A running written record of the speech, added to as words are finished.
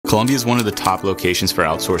Colombia is one of the top locations for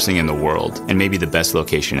outsourcing in the world, and maybe the best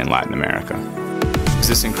location in Latin America. It's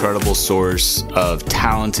this incredible source of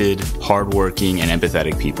talented, hardworking, and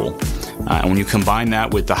empathetic people. And when you combine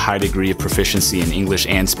that with the high degree of proficiency in English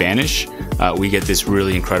and Spanish, we get this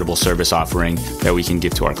really incredible service offering that we can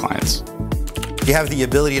give to our clients. You have the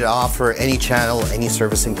ability to offer any channel, any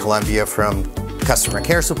service in Colombia, from customer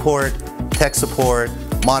care support, tech support,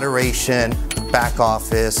 moderation, back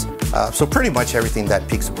office, so pretty much everything that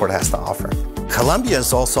Peak Support has to offer. Colombia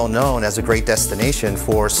is also known as a great destination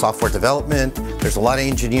for software development. There's a lot of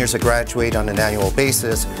engineers that graduate on an annual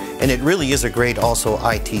basis, and it really is a great also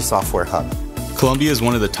IT software hub. Colombia is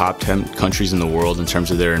one of the top 10 countries in the world in terms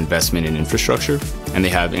of their investment in infrastructure, and they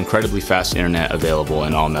have incredibly fast internet available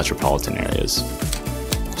in all metropolitan areas.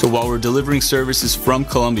 So while we're delivering services from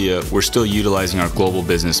Colombia, we're still utilizing our global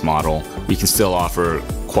business model. We can still offer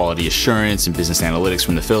quality assurance and business analytics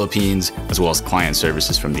from the Philippines, as well as client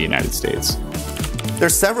services from the United States.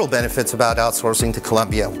 There's several benefits about outsourcing to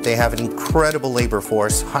Colombia. They have an incredible labor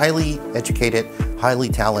force, highly educated, highly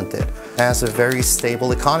talented. It has a very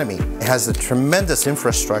stable economy. It has a tremendous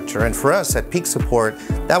infrastructure, and for us at Peak Support,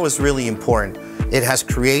 that was really important. It has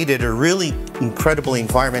created a really incredible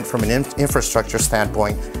environment from an infrastructure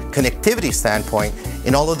standpoint, connectivity standpoint,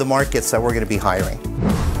 in all of the markets that we're going to be hiring.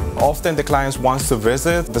 Often the clients want to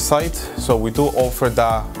visit the site, so we do offer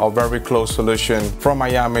a very close solution. From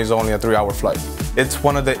Miami is only a 3-hour flight. It's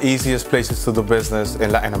one of the easiest places to do business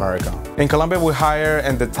in Latin America. In Colombia, we hire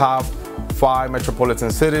in the top 5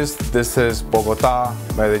 metropolitan cities. This is Bogotá,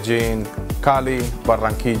 Medellín, Cali,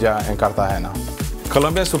 Barranquilla, and Cartagena.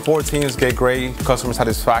 Colombian support teams get great customer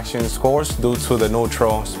satisfaction scores due to the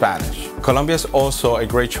neutral Spanish. Colombia is also a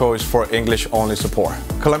great choice for English-only support.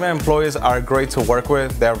 Colombian employees are great to work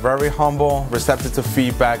with. They are very humble, receptive to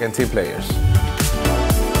feedback, and team players.